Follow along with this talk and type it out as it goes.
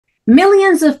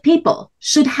Millions of people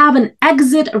should have an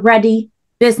exit-ready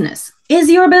business. Is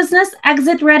your business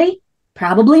exit-ready?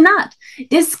 Probably not.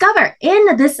 Discover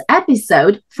in this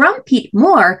episode from Pete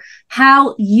Mohr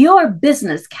how your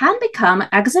business can become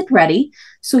exit-ready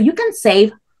so you can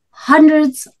save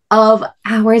hundreds of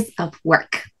hours of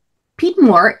work. Pete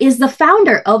Mohr is the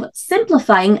founder of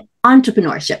Simplifying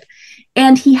Entrepreneurship,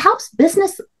 and he helps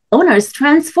business owners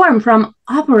transform from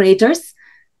operators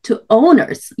to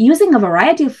owners using a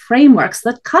variety of frameworks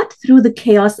that cut through the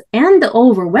chaos and the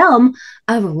overwhelm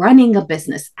of running a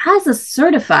business. As a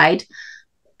certified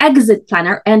exit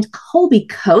planner and Kolbe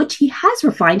coach, he has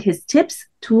refined his tips,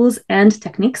 tools, and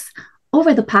techniques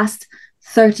over the past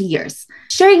 30 years,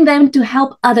 sharing them to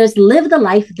help others live the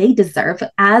life they deserve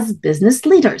as business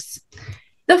leaders.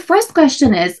 The first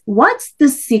question is, what's the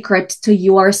secret to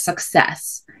your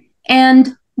success?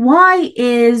 And why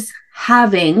is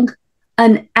having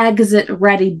an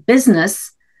exit-ready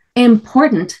business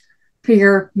important for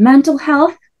your mental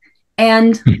health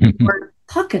and your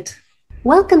pocket?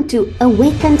 Welcome to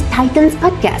Awakened Titans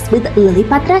podcast with Lily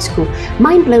Patrascu.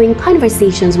 Mind-blowing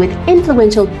conversations with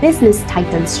influential business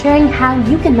titans sharing how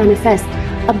you can manifest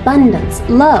abundance,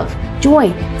 love,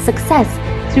 joy, success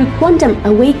through quantum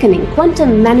awakening,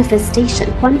 quantum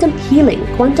manifestation, quantum healing,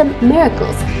 quantum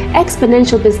miracles,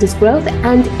 exponential business growth,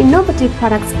 and innovative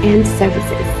products and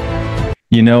services.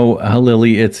 You know,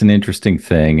 Lily, it's an interesting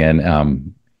thing.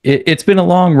 And it's been a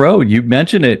long road. You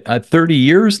mentioned it, 30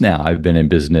 years now I've been in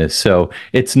business. So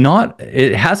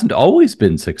it hasn't always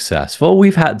been successful.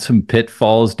 We've had some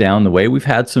pitfalls down the way. We've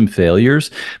had some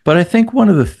failures. But I think one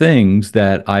of the things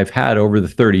that I've had over the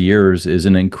 30 years is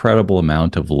an incredible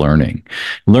amount of learning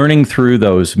through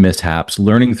those mishaps,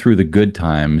 learning through the good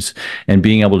times, and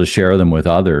being able to share them with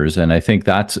others. And I think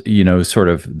that's, sort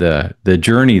of the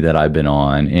journey that I've been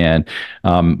on. And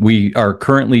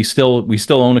we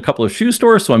still own a couple of shoe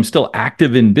stores. So I'm still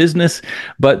active in business,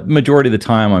 but majority of the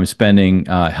time I'm spending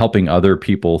helping other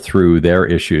people through their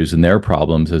issues and their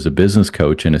problems as a business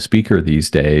coach and a speaker these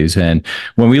days. And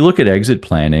when we look at exit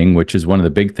planning, which is one of the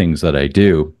big things that I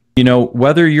do,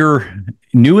 whether you're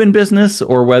new in business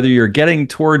or whether you're getting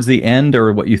towards the end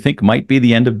or what you think might be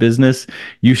the end of business,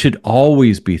 you should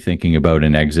always be thinking about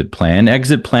an exit plan.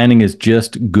 Exit planning is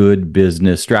just good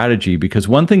business strategy because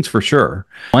one thing's for sure,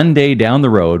 one day down the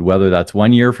road, whether that's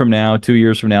 1 year from now, 2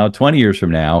 years from now, 20 years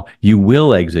from now, you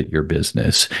will exit your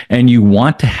business, and you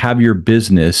want to have your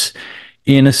business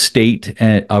in a state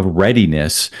of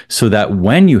readiness so that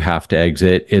when you have to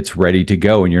exit, it's ready to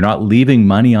go and you're not leaving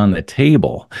money on the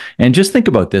table. And just think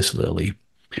about this, Lily.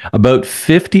 About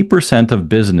 50% of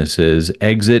businesses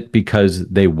exit because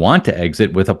they want to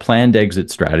exit with a planned exit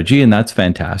strategy, and that's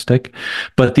fantastic.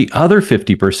 But the other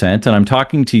 50%, and I'm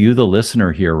talking to you, the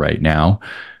listener here right now,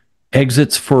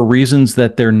 exits for reasons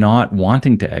that they're not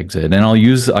wanting to exit. And I'll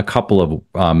use a couple of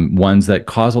ones that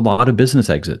cause a lot of business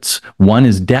exits. One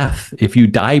is death. If you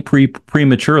die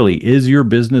prematurely, is your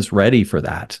business ready for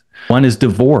that? One is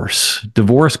divorce.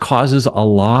 Divorce causes a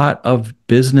lot of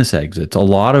business exits. A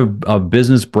lot of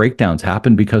business breakdowns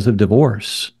happen because of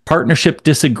divorce. Partnership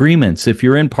disagreements. If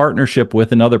you're in partnership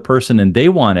with another person and they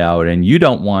want out and you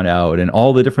don't want out, and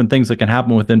all the different things that can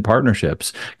happen within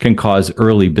partnerships can cause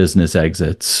early business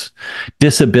exits.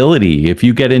 Disability. If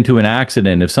you get into an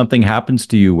accident, if something happens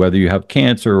to you, whether you have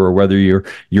cancer or whether you're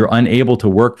unable to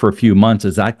work for a few months,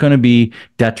 is that going to be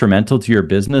detrimental to your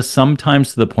business?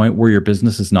 Sometimes to the point where your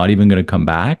business is not even going to come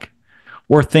back.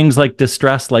 Or things like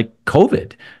distress, like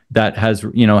COVID, that has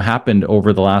happened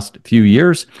over the last few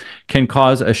years, can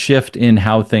cause a shift in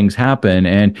how things happen.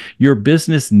 And your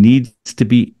business needs to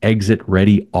be exit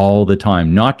ready all the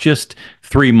time, not just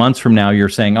 3 months from now. You're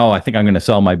saying, "Oh, I think I'm going to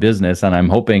sell my business, and I'm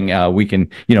hoping we can,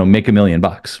 make $1 million."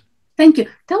 Thank you.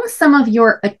 Tell us some of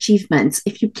your achievements,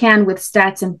 if you can, with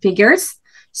stats and figures,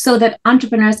 so that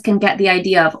entrepreneurs can get the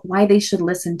idea of why they should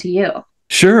listen to you.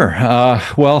 Sure.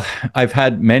 Well, I've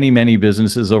had many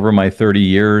businesses over my 30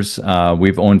 years.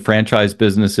 We've owned franchise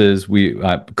businesses. We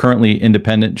currently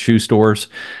independent shoe stores.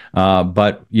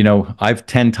 But I've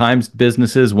 10 times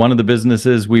businesses. One of the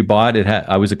businesses we bought,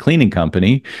 I was a cleaning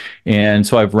company. And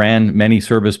so I've ran many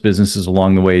service businesses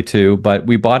along the way too, but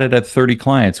we bought it at 30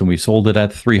 clients and we sold it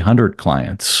at 300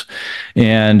 clients.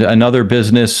 And another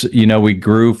business, we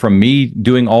grew from me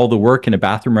doing all the work in a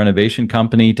bathroom renovation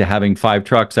company to having 5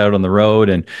 trucks out on the road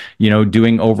and,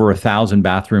 doing over 1,000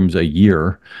 bathrooms a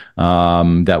year.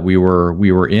 That we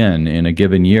were in a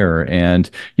given year. And,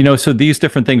 so these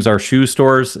different things, our shoe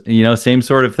stores, same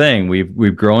sort of thing.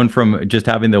 We've grown from just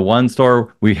having the one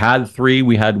store. We had 3,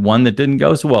 we had one that didn't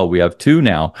go so well. We have 2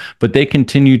 now, but they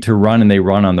continue to run and they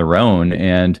run on their own.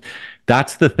 And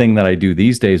that's the thing that I do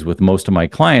these days with most of my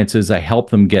clients is I help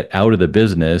them get out of the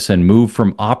business and move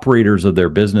from operators of their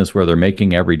business where they're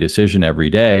making every decision every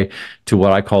day to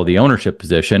what I call the ownership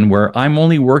position, where I'm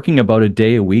only working about a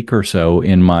day a week or so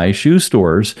in my shoe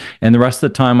stores. And the rest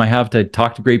of the time I have to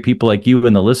talk to great people like you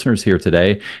and the listeners here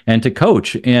today and to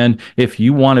coach. And if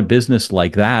you want a business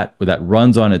like that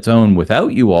runs on its own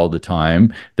without you all the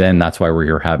time, then that's why we're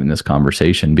here having this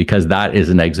conversation, because that is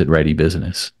an exit ready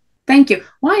business. Thank you.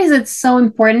 Why is it so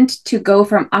important to go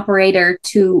from operator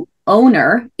to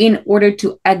owner in order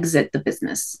to exit the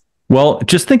business? Well,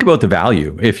 just think about the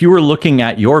value. If you were looking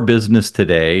at your business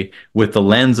today with the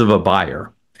lens of a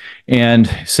buyer and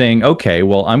saying, okay,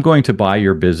 well, I'm going to buy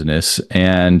your business,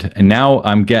 and now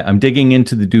I'm digging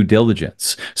into the due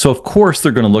diligence. So of course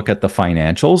they're going to look at the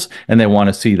financials, and they want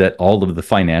to see that all of the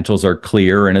financials are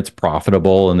clear and it's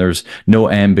profitable and there's no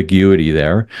ambiguity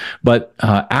there. But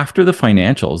after the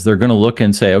financials, they're going to look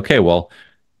and say, okay, well,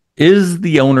 is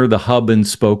the owner the hub and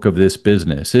spoke of this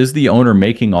business? Is the owner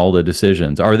making all the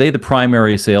decisions? Are they the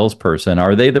primary salesperson?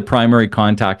 Are they the primary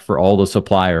contact for all the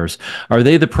suppliers? Are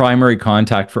they the primary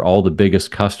contact for all the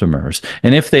biggest customers?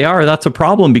 And if they are, that's a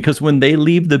problem, because when they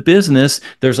leave the business,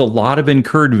 there's a lot of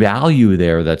incurred value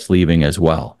there that's leaving as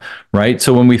well, right?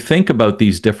 So when we think about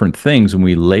these different things and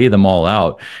we lay them all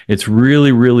out, it's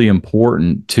really, really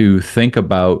important to think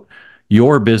about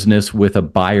your business with a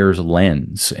buyer's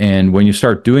lens. And when you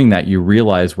start doing that, you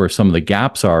realize where some of the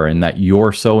gaps are, and that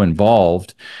you're so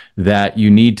involved that you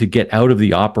need to get out of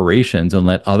the operations and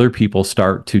let other people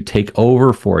start to take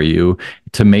over for you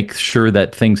to make sure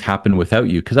that things happen without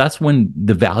you, because that's when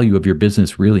the value of your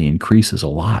business really increases a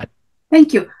lot.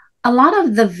 Thank you. A lot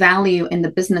of the value in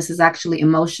the business is actually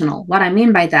emotional. What I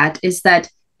mean by that is that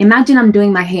imagine I'm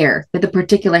doing my hair with a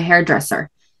particular hairdresser,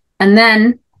 and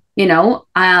then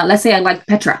let's say I like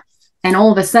Petra, and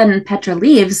all of a sudden Petra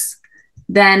leaves,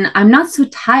 then I'm not so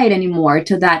tied anymore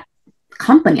to that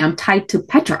company. I'm tied to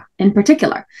Petra in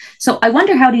particular. So I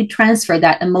wonder, how do you transfer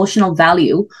that emotional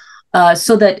value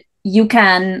so that you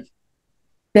can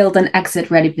build an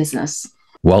exit-ready business?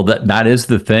 Well, that is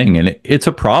the thing. And it's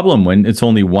a problem when it's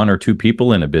only one or two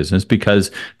people in a business, because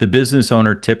the business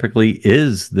owner typically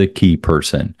is the key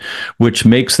person, which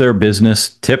makes their business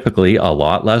typically a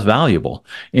lot less valuable.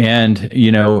 And,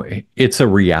 it's a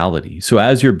reality. So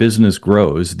as your business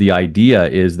grows, the idea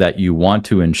is that you want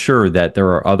to ensure that there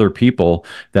are other people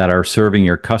that are serving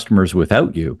your customers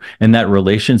without you, and that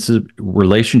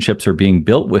relationships are being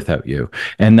built without you,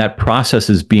 and that process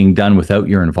is being done without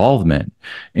your involvement,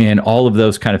 and all of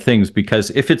those kind of things. Because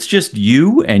if it's just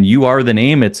you and you are the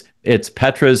name, it's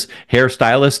Petra's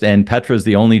hairstylist and Petra's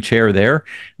the only chair there,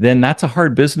 then that's a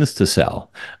hard business to sell.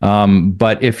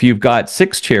 But if you've got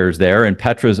 6 chairs there and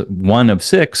Petra's one of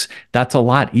 6, that's a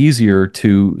lot easier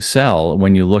to sell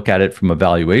when you look at it from a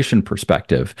valuation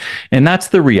perspective. And that's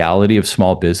the reality of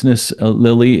small business,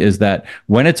 Lily, is that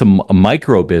when it's a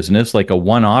micro business, like a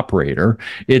one operator,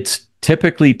 it's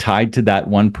typically tied to that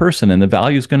one person, and the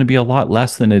value is going to be a lot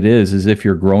less than it is as if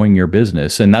you're growing your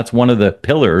business. And that's one of the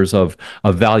pillars of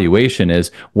valuation,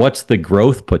 is what's the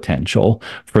growth potential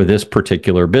for this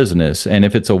particular business. And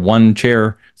if it's a one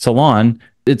chair salon,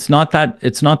 it's not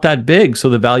that big,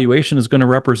 so the valuation is going to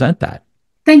represent that.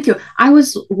 Thank you. I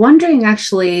was wondering,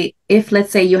 actually, if, let's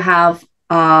say you have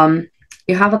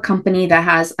a company that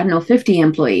has, 50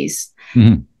 employees.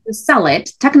 Mm-hmm. You sell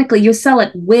it, technically you sell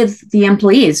it with the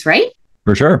employees, right?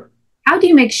 For sure. How do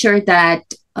you make sure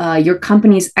that your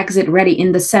company is exit ready,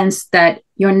 in the sense that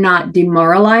you're not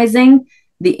demoralizing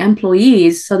the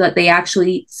employees so that they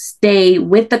actually stay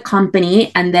with the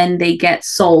company and then they get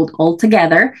sold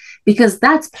altogether? Because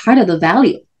that's part of the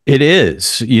value. It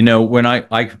is. When I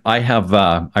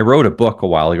wrote a book a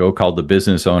while ago called The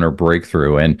Business Owner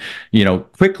Breakthrough. And,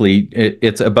 quickly,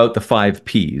 it's about the 5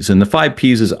 Ps. And the 5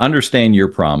 Ps is understand your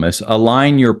promise,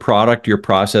 align your product, your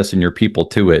process, and your people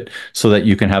to it so that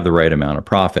you can have the right amount of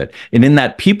profit. And in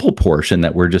that people portion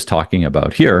that we're just talking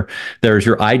about here, there's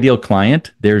your ideal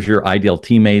client, there's your ideal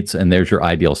teammates, and there's your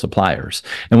ideal suppliers.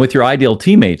 And with your ideal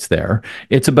teammates there,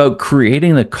 it's about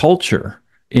creating the culture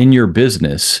in your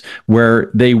business where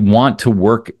they want to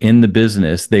work in the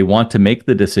business, they want to make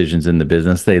the decisions in the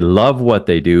business, they love what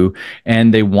they do,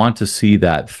 and they want to see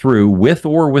that through with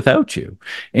or without you.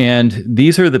 And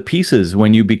these are the pieces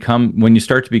when you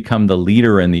start to become the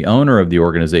leader and the owner of the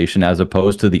organization, as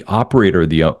opposed to the operator of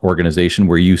the organization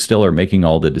where you still are making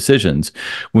all the decisions.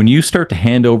 When you start to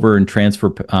hand over and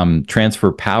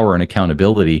transfer power and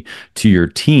accountability to your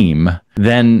team,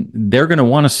 then they're going to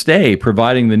want to stay,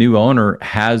 providing the new owner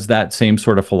has that same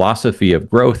sort of philosophy of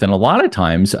growth. And a lot of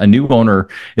times a new owner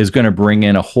is going to bring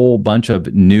in a whole bunch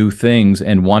of new things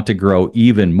and want to grow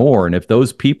even more. And if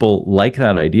those people like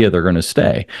that idea, they're going to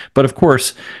stay. But of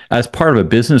course, as part of a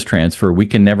business transfer, we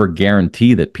can never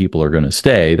guarantee that people are going to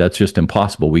stay. That's just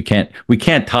impossible. We can't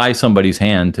tie somebody's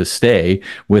hand to stay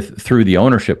through the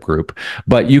ownership group,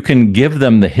 but you can give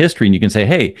them the history and you can say,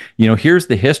 hey, here's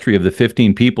the history of the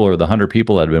 15 people or the 100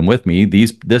 people that have been with me.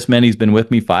 This many's been with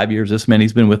me 5 years. This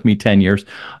many's been with me 10 years.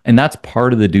 And that's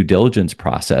part of the due diligence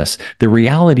process. The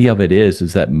reality of it is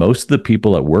that most of the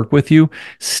people that work with you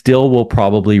still will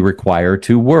probably require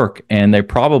to work, and they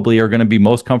probably are going to be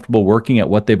most comfortable working at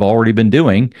what they've already been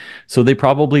doing. So they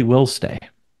probably will stay.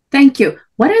 Thank you.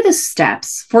 What are the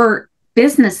steps for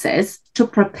businesses to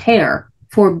prepare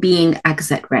for being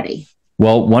exit ready?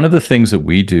 Well, one of the things that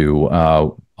we do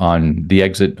on the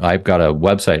exit, I've got a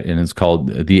website and it's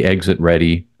called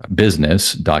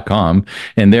theexitreadybusiness.com.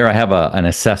 And there I have an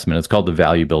assessment. It's called the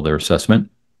Value Builder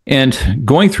Assessment. And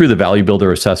going through the Value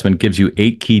Builder Assessment gives you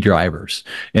 8 key drivers.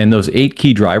 And those 8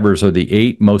 key drivers are the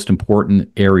 8 most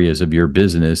important areas of your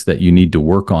business that you need to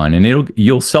work on. And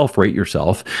you'll self-rate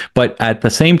yourself. But at the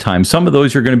same time, some of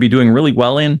those you're going to be doing really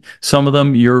well in. Some of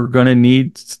them you're going to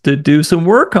need to do some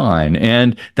work on.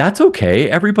 And that's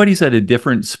okay. Everybody's at a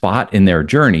different spot in their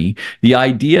journey. The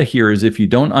idea here is if you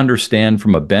don't understand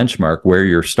from a benchmark where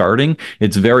you're starting,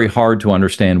 it's very hard to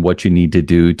understand what you need to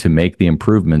do to make the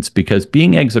improvements, because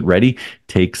being exit ready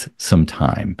takes some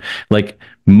time. Like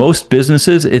most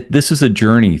businesses, this is a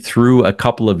journey through a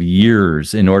couple of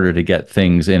years in order to get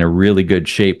things in a really good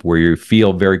shape where you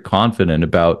feel very confident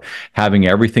about having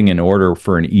everything in order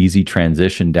for an easy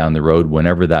transition down the road,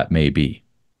 whenever that may be.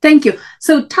 Thank you.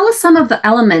 So tell us some of the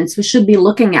elements we should be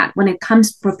looking at when it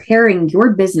comes to preparing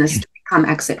your business to become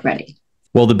exit ready.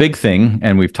 Well, the big thing,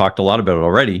 and we've talked a lot about it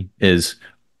already, is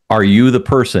are you the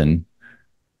person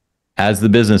as the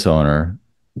business owner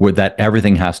that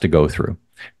everything has to go through?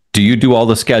 Do you do all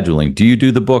the scheduling? Do you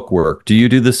do the book work? Do you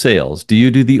do the sales? Do you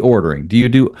do the ordering? Do you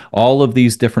do all of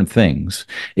these different things?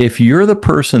 If you're the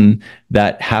person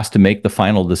that has to make the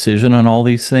final decision on all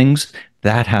these things,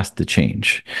 that has to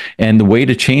change. And the way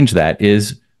to change that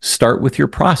is start with your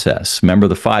process. Remember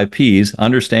the 5 Ps: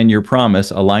 understand your promise,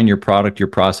 align your product, your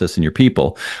process, and your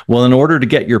people. Well, in order to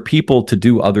get your people to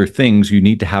do other things, you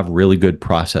need to have really good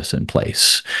process in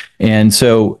place. And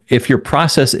so if your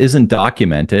process isn't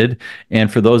documented,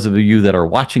 and for those of you that are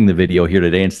watching the video here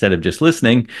today instead of just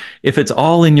listening, if it's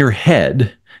all in your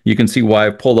head, you can see why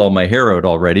I've pulled all my hair out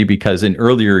already, because in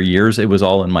earlier years, it was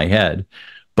all in my head.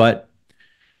 But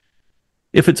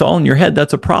if it's all in your head,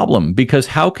 that's a problem, because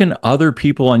how can other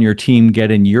people on your team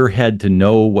get in your head to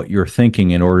know what you're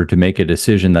thinking in order to make a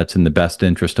decision that's in the best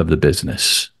interest of the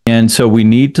business? And so we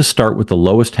need to start with the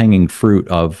lowest hanging fruit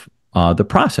of the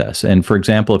process. And for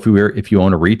example, if you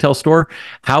own a retail store,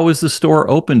 how is the store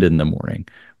opened in the morning?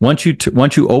 Once you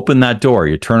open that door,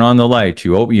 you turn on the lights,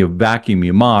 you vacuum,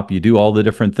 you mop, you do all the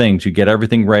different things, you get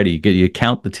everything ready, you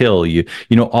count the till, you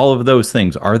know all of those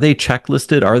things. Are they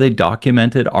checklisted? Are they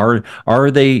documented? Are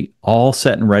they all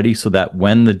set and ready so that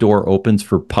when the door opens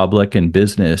for public and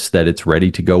business, that it's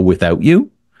ready to go without you?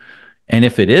 And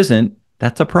if it isn't,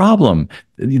 that's a problem.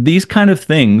 These kind of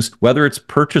things, whether it's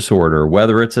purchase order,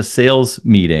 whether it's a sales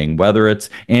meeting, whether it's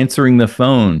answering the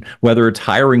phone, whether it's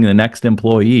hiring the next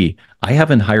employee. I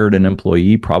haven't hired an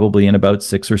employee probably in about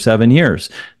 6 or 7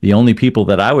 years. The only people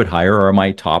that I would hire are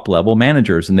my top level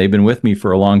managers, and they've been with me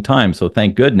for a long time. So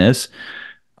thank goodness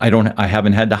I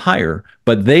haven't had to hire,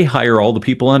 but they hire all the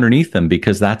people underneath them,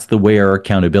 because that's the way our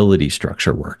accountability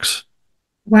structure works.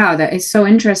 Wow, that is so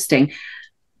interesting.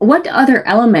 What other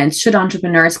elements should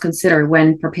entrepreneurs consider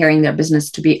when preparing their business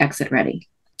to be exit ready?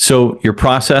 So your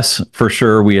process, for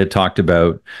sure, we had talked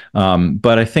about,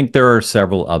 but I think there are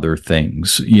several other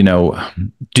things.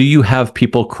 Do you have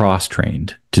people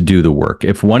cross-trained to do the work?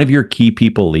 If one of your key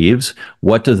people leaves,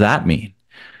 what does that mean?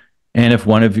 And if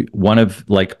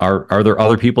are there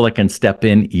other people that can step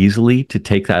in easily to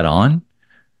take that on?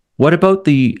 What about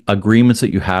the agreements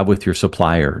that you have with your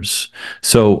suppliers?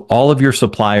 So all of your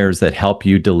suppliers that help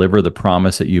you deliver the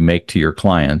promise that you make to your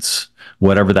clients,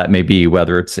 whatever that may be,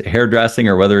 whether it's hairdressing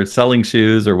or whether it's selling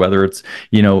shoes or whether it's,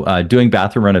 doing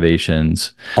bathroom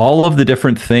renovations, all of the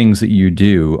different things that you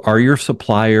do, are your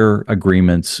supplier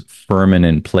agreements firm and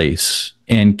in place?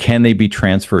 And can they be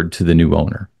transferred to the new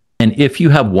owner? And if you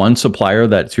have one supplier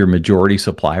that's your majority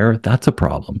supplier, that's a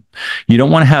problem. You don't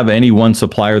want to have any one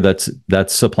supplier that's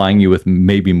supplying you with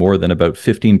maybe more than about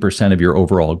 15% of your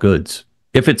overall goods.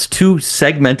 If it's too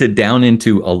segmented down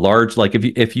into a large, like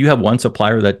if you have one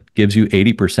supplier that gives you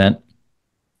 80%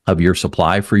 of your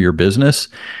supply for your business,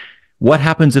 What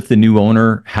happens if the new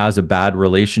owner has a bad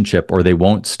relationship, or they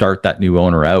won't start that new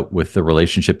owner out with the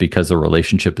relationship because the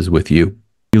relationship is with you?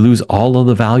 You lose all of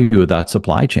the value of that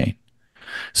supply chain.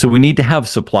 So we need to have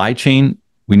supply chain,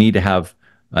 we need to have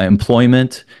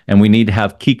employment, and we need to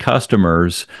have key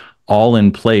customers all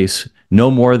in place. No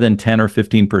more than 10 or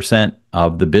 15%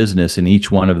 of the business in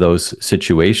each one of those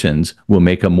situations will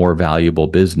make a more valuable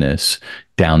business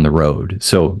down the road.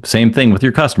 So same thing with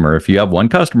your customer. If you have one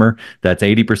customer, that's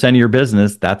 80% of your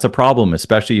business. That's a problem,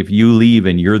 especially if you leave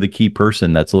and you're the key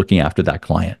person that's looking after that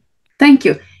client. Thank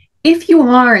you. If you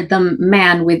are the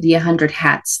man with the 100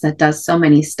 hats that does so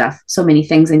many stuff, so many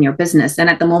things in your business, and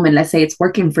at the moment, let's say it's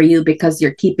working for you because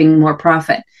you're keeping more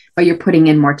profit or you're putting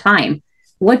in more time,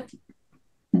 what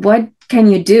can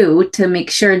you do to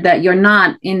make sure that you're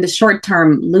not in the short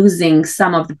term losing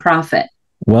some of the profit?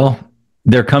 Well,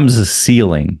 there comes a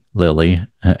ceiling, Lily.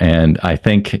 And I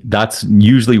think that's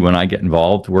usually when I get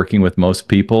involved working with most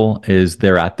people, is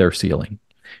they're at their ceiling.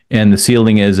 And the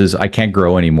ceiling is I can't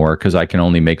grow anymore because I can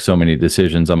only make so many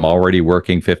decisions. I'm already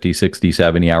working 50, 60,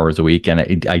 70 hours a week, and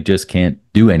I just can't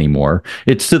do anymore.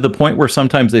 It's to the point where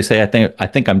sometimes they say, I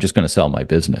think I'm just going to sell my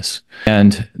business.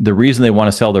 And the reason they want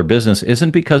to sell their business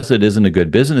isn't because it isn't a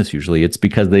good business usually. It's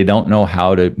because they don't know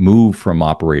how to move from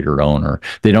operator to owner.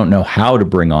 They don't know how to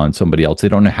bring on somebody else. They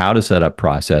don't know how to set up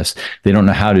process. They don't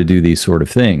know how to do these sort of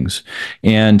things.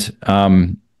 And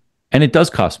it does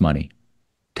cost money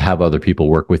to have other people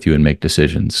work with you and make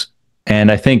decisions.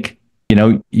 And I think,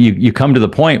 you come to the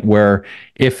point where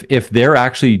if they're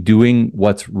actually doing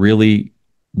what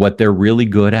they're really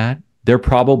good at, they're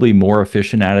probably more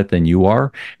efficient at it than you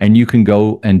are, and you can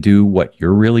go and do what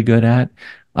you're really good at.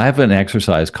 I have an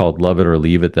exercise called Love It or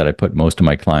Leave It that I put most of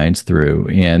my clients through.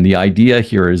 And the idea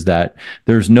here is that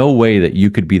there's no way that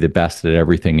you could be the best at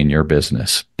everything in your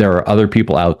business. There are other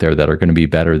people out there that are going to be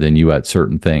better than you at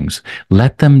certain things.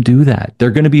 Let them do that. They're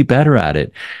going to be better at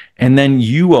it. And then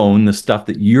you own the stuff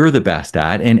that you're the best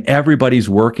at, and everybody's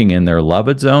working in their love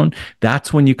it zone.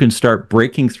 That's when you can start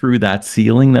breaking through that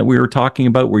ceiling that we were talking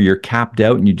about, where you're capped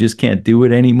out and you just can't do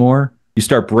it anymore. You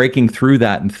start breaking through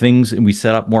that and we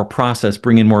set up more process,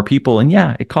 bring in more people, and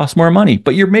yeah, it costs more money,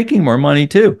 but you're making more money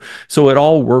too. So it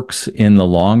all works in the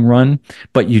long run,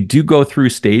 but you do go through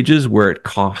stages where it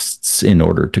costs in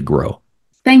order to grow.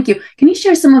 Thank you. Can you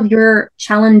share some of your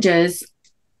challenges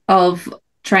of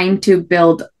trying to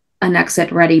build an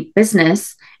exit-ready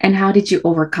business, and how did you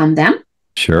overcome them?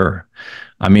 Sure.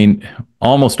 I mean,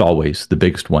 almost always the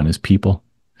biggest one is people.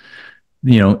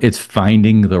 It's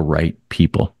finding the right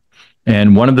people.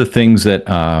 And one of the things that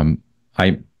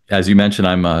as you mentioned,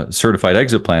 I'm a certified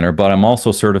exit planner, but I'm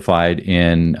also certified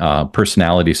in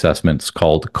personality assessments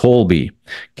called Kolbe,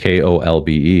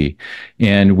 Kolbe.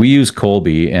 And we use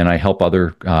Kolbe, and I help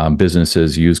other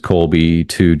businesses use Kolbe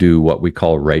to do what we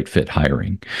call right fit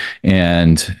hiring.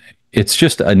 And it's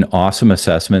just an awesome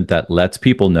assessment that lets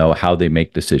people know how they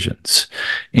make decisions.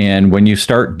 And when you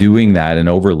start doing that and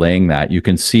overlaying that, you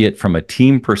can see it from a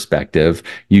team perspective.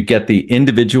 You get the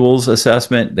individual's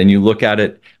assessment, then you look at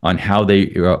it on how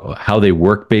they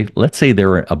work. Let's say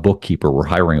they're a bookkeeper. We're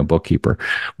hiring a bookkeeper.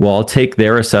 Well, I'll take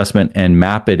their assessment and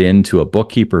map it into a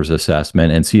bookkeeper's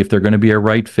assessment and see if they're going to be a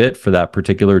right fit for that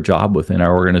particular job within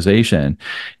our organization.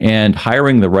 And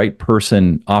hiring the right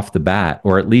person off the bat,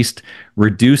 or at least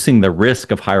reducing the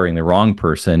risk of hiring the wrong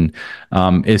person,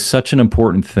 is such an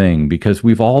important thing, because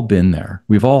we've all been there.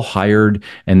 We've all hired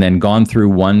and then gone through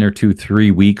 1 or 2, 3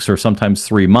 weeks, or sometimes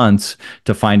 3 months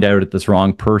to find out it's this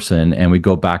wrong person, and we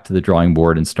go back to the drawing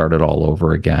board and start it all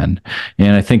over again.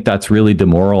 And I think that's really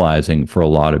demoralizing for a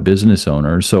lot of business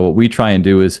owners. So what we try and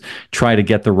do is try to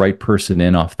get the right person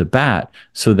in off the bat,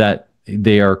 so that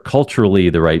they are culturally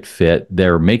the right fit,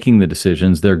 they're making the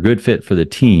decisions, they're a good fit for the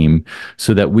team,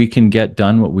 so that we can get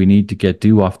done what we need to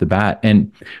do off the bat.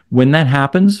 And when that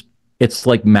happens, it's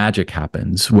like magic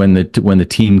happens when the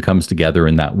team comes together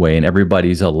in that way and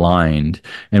everybody's aligned.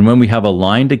 And when we have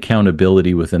aligned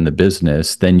accountability within the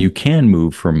business, then you can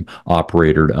move from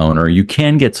operator to owner. You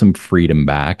can get some freedom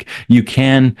back. You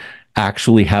can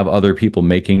actually have other people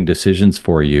making decisions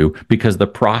for you, because the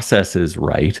process is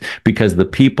right, because the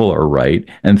people are right,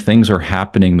 and things are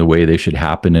happening the way they should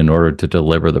happen in order to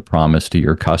deliver the promise to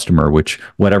your customer, which,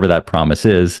 whatever that promise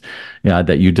is,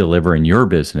 that you deliver in your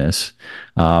business.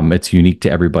 It's unique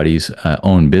to everybody's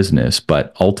own business,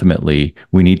 but ultimately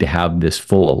we need to have this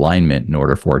full alignment in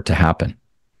order for it to happen.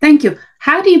 Thank you.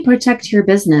 How do you protect your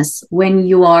business when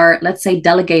you are, let's say,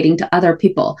 delegating to other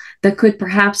people that could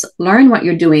perhaps learn what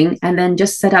you're doing and then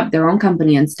just set up their own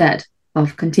company instead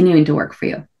of continuing to work for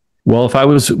you? Well, if I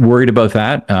was worried about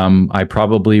that, I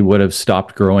probably would have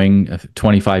stopped growing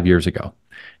 25 years ago.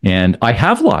 And I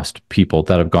have lost people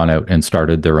that have gone out and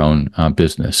started their own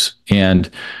business. And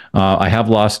I have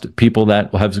lost people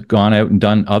that have gone out and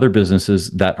done other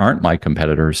businesses that aren't my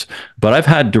competitors. But I've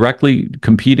had directly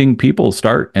competing people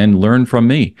start and learn from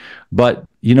me. But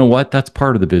you know what? That's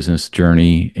part of the business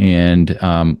journey. And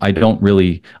I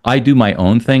do my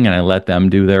own thing and I let them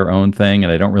do their own thing.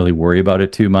 And I don't really worry about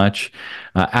it too much.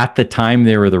 At the time,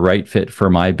 they were the right fit for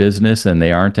my business and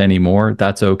they aren't anymore.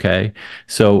 That's okay.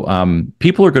 So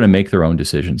people are going to make their own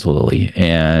decisions, Lily.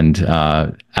 And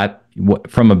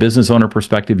from a business owner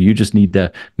perspective, you just need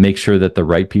to make sure that the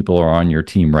right people are on your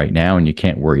team right now, and you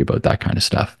can't worry about that kind of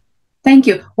stuff. Thank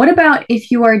you. What about if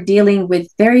you are dealing with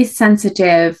very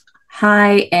sensitive,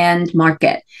 high-end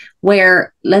market,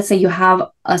 where let's say you have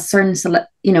a certain,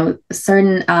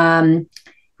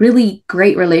 really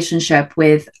great relationship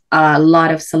with a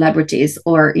lot of celebrities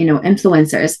or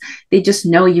influencers. They just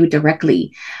know you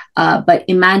directly. But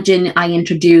imagine I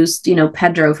introduced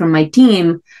Pedro from my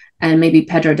team, and maybe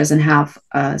Pedro doesn't have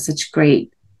such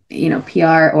great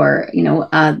PR or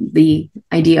the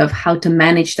idea of how to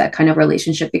manage that kind of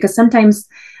relationship, because sometimes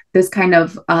this kind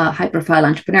of high profile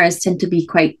entrepreneurs tend to be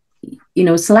quite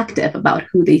selective about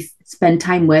who they spend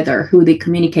time with or who they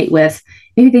communicate with.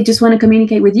 Maybe they just want to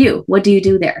communicate with you. What do you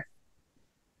do there?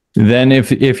 Then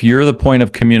if you're the point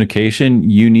of communication,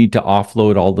 you need to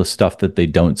offload all the stuff that they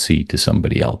don't see to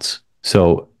somebody else.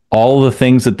 So all the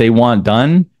things that they want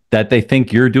done that they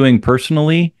think you're doing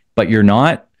personally, but you're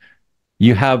not,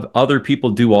 you have other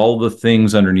people do all the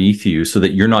things underneath you so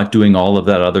that you're not doing all of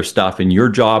that other stuff. And your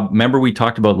job, remember we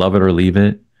talked about love it or leave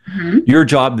it? Mm-hmm. Your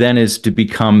job then is to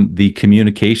become the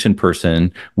communication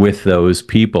person with those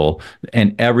people,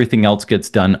 and everything else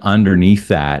gets done underneath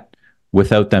that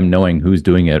without them knowing who's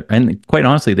doing it. And quite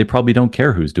honestly, they probably don't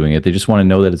care who's doing it. They just want to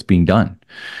know that it's being done.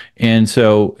 And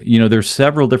so, there's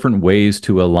several different ways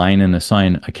to align and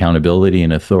assign accountability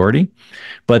and authority.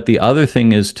 But the other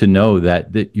thing is to know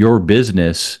that your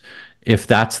business, if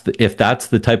that's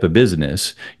the type of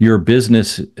business, your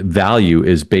business value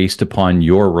is based upon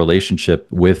your relationship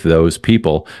with those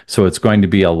people. So it's going to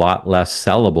be a lot less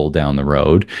sellable down the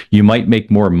road. You might make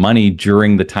more money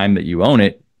during the time that you own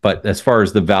it, but as far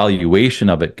as the valuation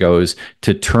of it goes,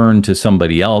 to turn to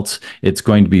somebody else, it's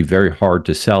going to be very hard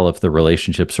to sell if the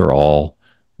relationships are all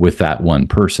with that one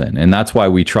person. And that's why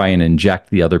we try and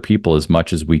inject the other people as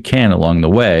much as we can along the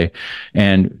way.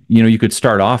 And, you could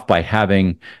start off by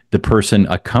having the person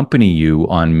accompany you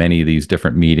on many of these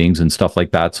different meetings and stuff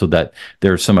like that, so that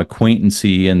there's some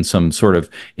acquaintancy and some sort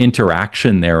of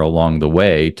interaction there along the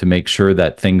way to make sure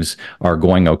that things are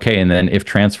going okay. And then if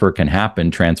transfer can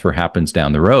happen, transfer happens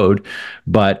down the road.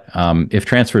 But if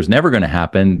transfer is never going to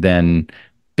happen, then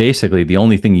basically the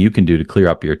only thing you can do to clear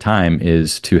up your time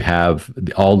is to have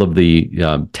all of the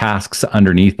tasks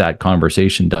underneath that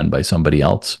conversation done by somebody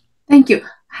else. Thank you.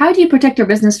 How do you protect your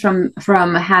business from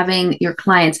having your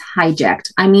clients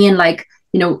hijacked? I mean,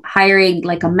 hiring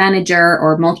like a manager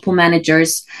or multiple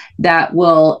managers that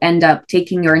will end up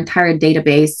taking your entire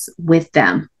database with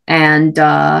them and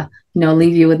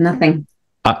leave you with nothing.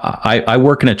 I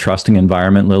work in a trusting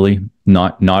environment, Lily,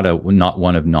 not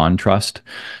one of non-trust.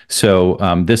 So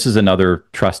this is another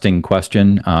trusting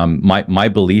question. My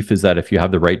belief is that if you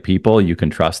have the right people, you can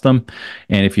trust them.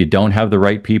 And if you don't have the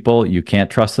right people, you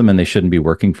can't trust them and they shouldn't be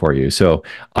working for you. So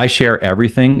I share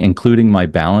everything, including my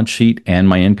balance sheet and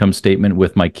my income statement,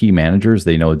 with my key managers.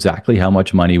 They know exactly how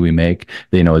much money we make.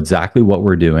 They know exactly what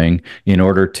we're doing in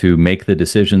order to make the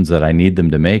decisions that I need them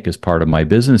to make as part of my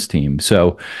business team.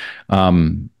 So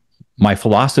my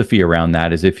philosophy around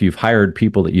that is if you've hired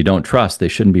people that you don't trust, they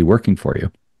shouldn't be working for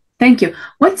you. Thank you.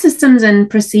 What systems and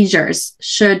procedures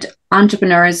should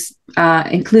entrepreneurs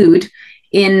include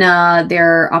in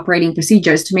their operating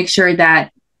procedures to make sure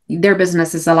that their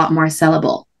business is a lot more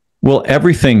sellable? Well,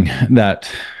 everything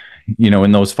that,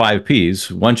 in those 5 Ps,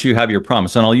 once you have your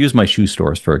promise, and I'll use my shoe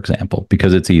stores, for example,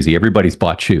 because it's easy. Everybody's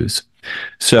bought shoes.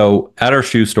 So at our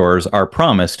shoe stores, our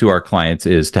promise to our clients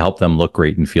is to help them look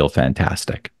great and feel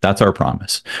fantastic. That's our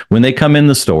promise. When they come in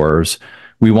the stores,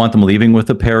 we want them leaving with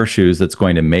a pair of shoes that's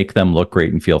going to make them look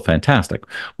great and feel fantastic.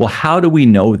 Well, how do we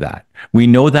know that? We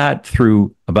know that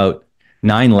through about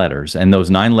 9 letters, and those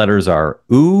 9 letters are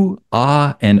ooh,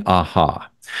 ah, and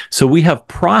aha. So we have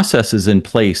processes in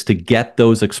place to get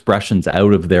those expressions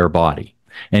out of their body.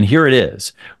 And here it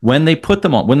is. When they put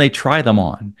them on, when they try them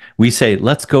on, we say,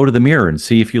 let's go to the mirror and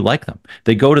see if you like them.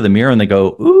 They go to the mirror and they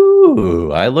go,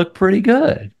 ooh, I look pretty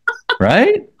good,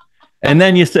 right? And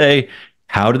then you say,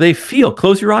 how do they feel?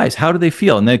 Close your eyes. How do they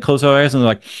feel? And they close their eyes and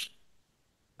they're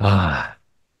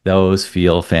like, those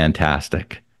feel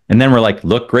fantastic. And then we're like,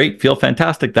 look great, feel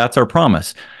fantastic. That's our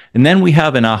promise. And then we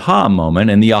have an aha moment.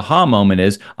 And the aha moment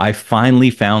is, I finally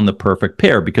found the perfect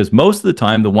pair, because most of the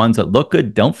time, the ones that look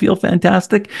good don't feel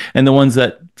fantastic. And the ones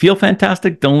that feel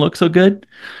fantastic don't look so good.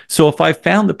 So if I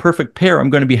found the perfect pair, I'm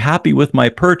going to be happy with my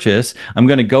purchase. I'm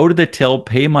going to go to the till,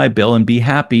 pay my bill, and be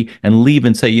happy and leave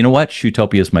and say, you know what?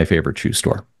 Shoetopia is my favorite shoe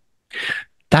store.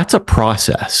 That's a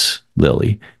process,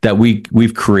 Lily, that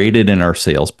we've created in our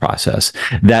sales process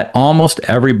that almost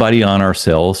everybody on our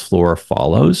sales floor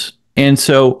follows. And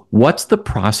so what's the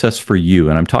process for you?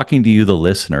 And I'm talking to you, the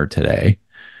listener, today.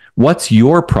 What's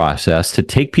your process to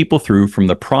take people through from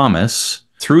the promise,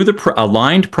 through the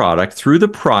aligned product, through the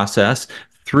process,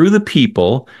 through the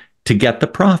people, to get the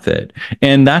profit?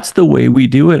 And that's the way we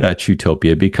do it at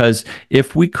Shoetopia, because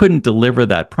if we couldn't deliver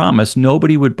that promise,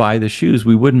 nobody would buy the shoes.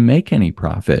 We wouldn't make any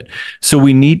profit. So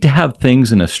we need to have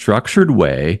things in a structured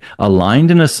way, aligned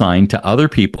and assigned to other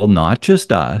people, not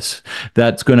just us,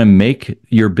 that's going to make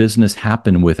your business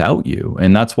happen without you.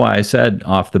 And that's why I said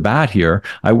off the bat here,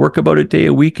 I work about a day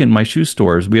a week in my shoe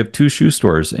stores. We have 2 shoe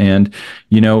stores. And,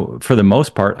 for the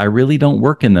most part, I really don't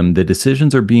work in them. The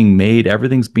decisions are being made.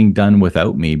 Everything's being done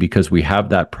without me, because we have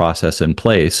that process in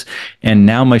place. And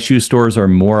now my shoe stores are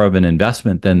more of an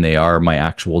investment than they are my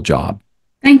actual job.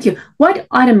 Thank you. What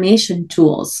automation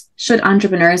tools should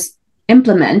entrepreneurs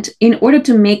implement in order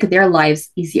to make their lives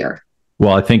easier?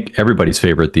 Well, I think everybody's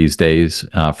favorite these days,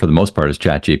 for the most part, is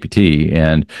ChatGPT,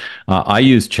 and I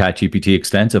use ChatGPT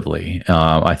extensively.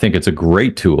 I think it's a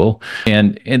great tool,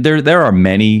 and there are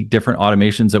many different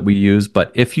automations that we use.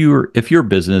 But if your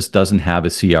business doesn't have a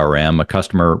CRM, a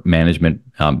customer management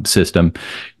system,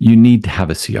 you need to have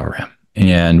a CRM.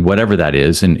 And whatever that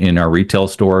is, in our retail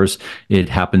stores, it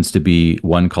happens to be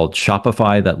one called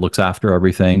Shopify that looks after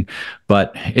everything.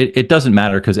 But it doesn't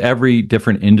matter, because every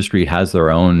different industry has their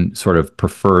own sort of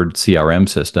preferred CRM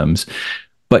systems.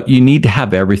 But you need to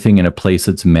have everything in a place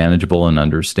that's manageable and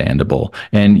understandable.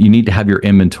 And you need to have your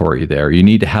inventory there. You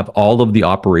need to have all of the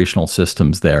operational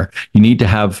systems there. You need to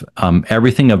have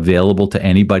everything available to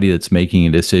anybody that's making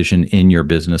a decision in your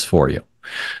business for you.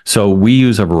 So we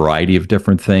use a variety of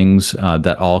different things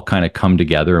that all kind of come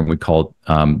together, and we call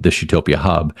the Shoetopia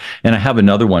Hub. And I have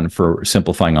another one for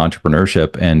simplifying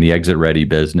entrepreneurship and the exit ready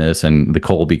business and the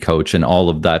Kolbe coach and all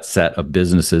of that set of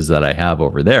businesses that I have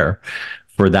over there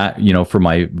for that, for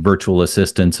my virtual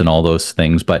assistants and all those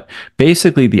things. But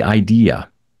basically the idea,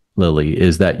 Lily,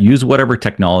 is that use whatever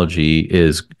technology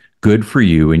is good for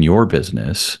you in your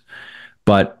business.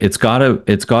 But it's got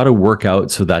to work out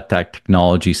so that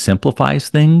technology simplifies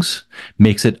things,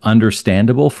 makes it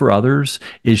understandable for others,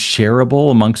 is shareable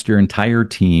amongst your entire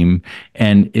team,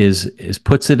 and is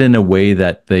puts it in a way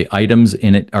that the items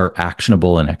in it are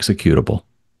actionable and executable.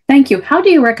 Thank you. How do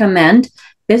you recommend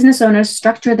business owners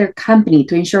structure their company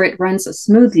to ensure it runs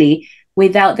smoothly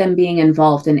without them being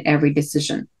involved in every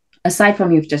decision, aside from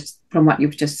what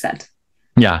you've just said?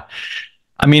 Yeah,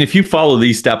 I mean, if you follow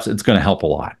these steps, it's going to help a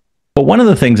lot. But one of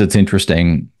the things that's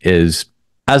interesting is,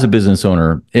 as a business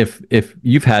owner, if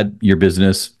you've had your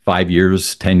business 5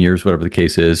 years, 10 years, whatever the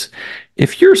case is,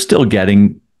 if you're still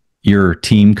getting your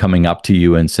team coming up to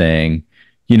you and saying,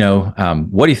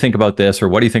 what do you think about this? Or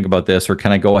what do you think about this? Or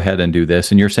can I go ahead and do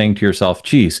this? And you're saying to yourself,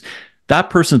 geez, that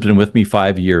person's been with me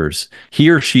 5 years. He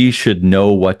or she should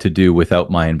know what to do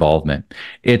without my involvement.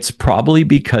 It's probably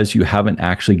because you haven't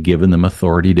actually given them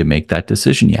authority to make that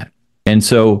decision yet. And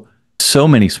so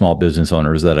many small business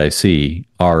owners that I see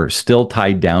are still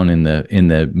tied down in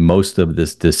the most of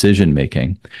this decision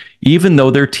making, even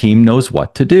though their team knows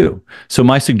what to do. So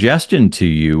my suggestion to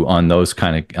you on those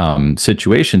kind of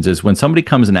situations is, when somebody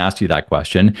comes and asks you that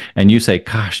question and you say,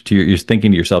 gosh, you're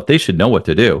thinking to yourself, they should know what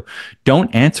to do.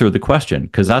 Don't answer the question,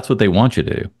 because that's what they want you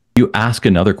to do. You ask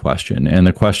another question, and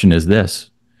the question is this: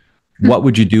 what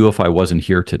would you do if I wasn't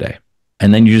here today?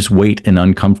 And then you just wait in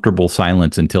uncomfortable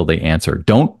silence until they answer.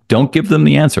 Don't give them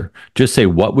the answer. Just say,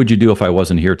 what would you do if I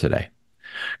wasn't here today?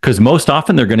 Because most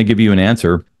often they're going to give you an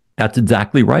answer, that's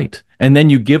exactly right. And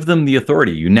then you give them the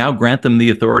authority. You now grant them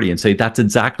the authority and say, that's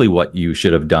exactly what you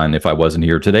should have done if I wasn't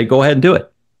here today. Go ahead and do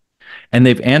it. And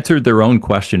they've answered their own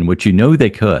question, which they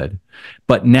could.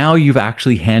 But now you've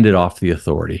actually handed off the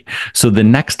authority. So the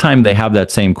next time they have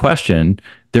that same question,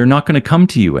 they're not going to come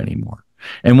to you anymore.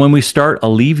 And when we start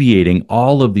alleviating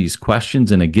all of these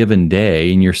questions in a given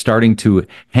day, and you're starting to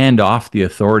hand off the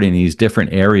authority in these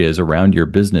different areas around your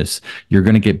business, you're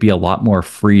going to be a lot more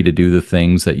free to do the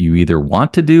things that you either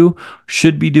want to do,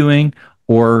 should be doing,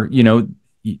 or,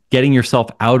 getting yourself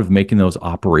out of making those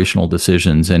operational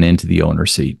decisions and into the owner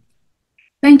seat.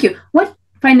 Thank you. What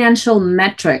financial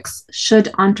metrics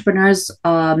should entrepreneurs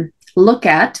look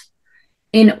at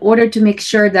in order to make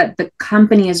sure that the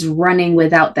company is running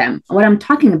without them. What I'm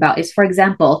talking about is, for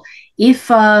example, if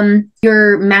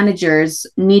your managers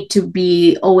need to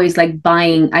be always like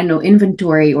buying, I don't know,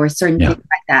 inventory or certain things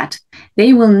like that,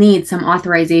 they will need some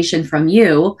authorization from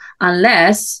you,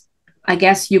 unless I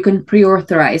guess you can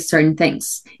pre-authorize certain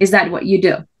things. Is that what you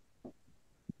do?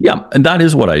 Yeah, and that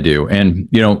is what I do. And,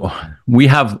 we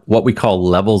have what we call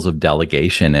levels of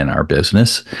delegation in our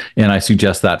business. And I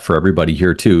suggest that for everybody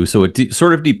here too. So it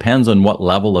sort of depends on what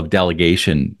level of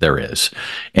delegation there is.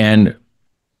 And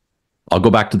I'll go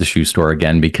back to the shoe store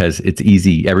again because it's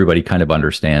easy. Everybody kind of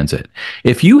understands it.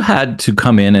 If you had to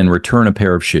come in and return a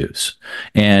pair of shoes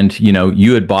and,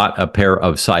 you had bought a pair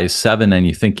of size 7 and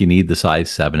you think you need the size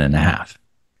 7.5.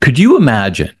 Could you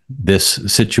imagine this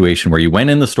situation where you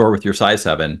went in the store with your size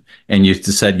 7 and you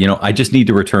just said, I just need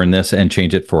to return this and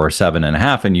change it for a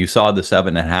 7.5, and you saw the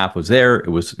 7.5 was there. It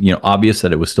was, obvious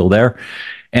that it was still there.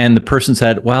 And the person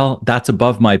said, well, that's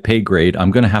above my pay grade.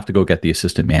 I'm going to have to go get the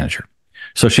assistant manager.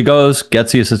 So she goes,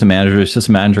 gets the assistant manager. The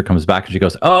assistant manager comes back and she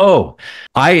goes, oh,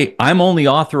 I'm only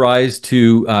authorized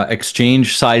to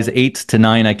exchange size 8s to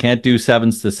 9. I can't do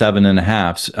 7s to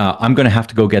 7.5s. I'm going to have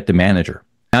to go get the manager.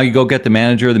 Now you go get the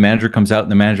manager comes out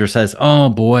and the manager says, oh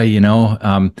boy,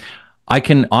 I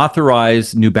can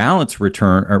authorize New Balance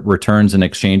returns and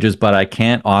exchanges, but I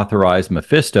can't authorize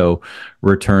Mephisto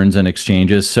returns and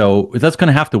exchanges. So that's going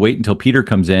to have to wait until Peter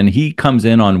comes in. He comes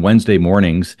in on Wednesday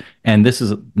mornings, and this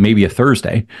is maybe a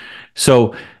Thursday.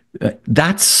 So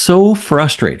that's so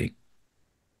frustrating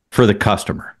for the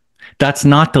customer. That's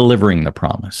not delivering the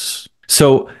promise.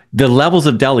 So the levels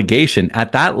of delegation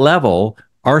at that level,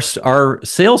 our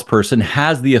salesperson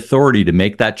has the authority to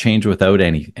make that change without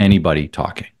anybody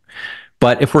talking.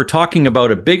 But if we're talking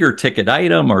about a bigger ticket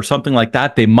item or something like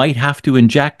that, they might have to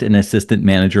inject an assistant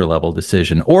manager level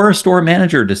decision or a store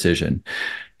manager decision.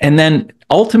 And then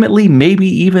ultimately, maybe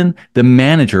even the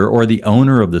manager or the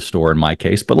owner of the store in my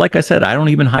case. But like I said, I don't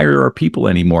even hire our people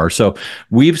anymore. So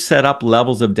we've set up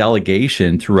levels of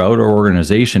delegation throughout our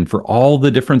organization for all the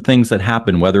different things that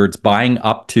happen, whether it's buying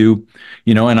up to,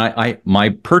 and my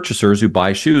purchasers who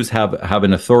buy shoes have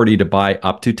an authority to buy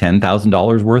up to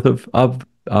 $10,000 worth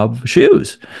of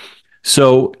shoes.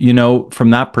 So, from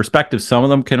that perspective, some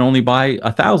of them can only buy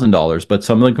 $1,000, but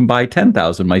some of them can buy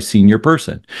 10,000, my senior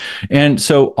person. And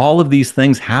so all of these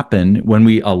things happen when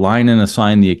we align and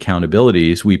assign the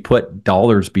accountabilities. We put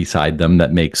dollars beside them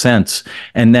that make sense.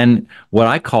 And then what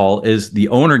I call is the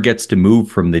owner gets to move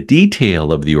from the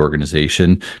detail of the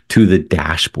organization to the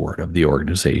dashboard of the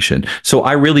organization. So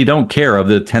I really don't care of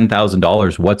the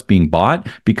 $10,000 what's being bought,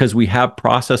 because we have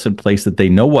process in place that they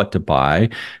know what to buy.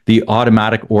 The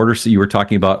automatic orders, you were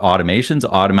talking about automations,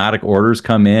 automatic orders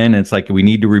come in. It's like, we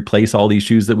need to replace all these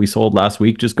shoes that we sold last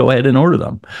week. Just go ahead and order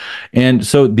them. And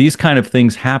so these kind of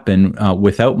things happen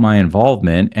without my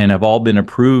involvement, and have all been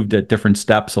approved at different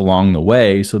steps along the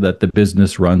way so that the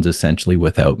business runs essentially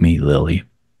without me, Lily.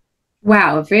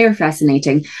 Wow, very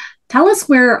fascinating. Tell us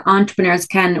where entrepreneurs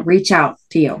can reach out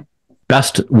to you.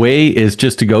 Best way is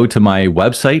just to go to my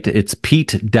website. It's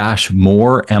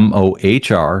Pete-Mohr,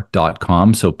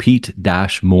 Mohr.com. So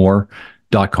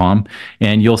Pete-Mohr.com.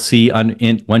 And you'll see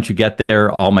once you get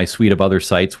there, all my suite of other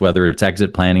sites, whether it's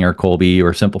Exit Planning or Kolbe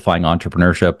or Simplifying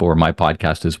Entrepreneurship or my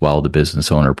podcast as well, The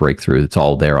Business Owner Breakthrough. It's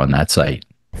all there on that site.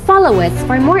 Follow us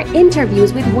for more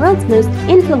interviews with world's most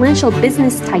influential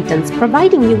business titans,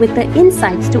 providing you with the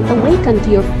insights to awaken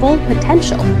to your full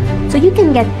potential, so you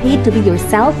can get paid to be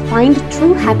yourself, find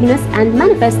true happiness, and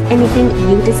manifest anything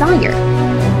you desire.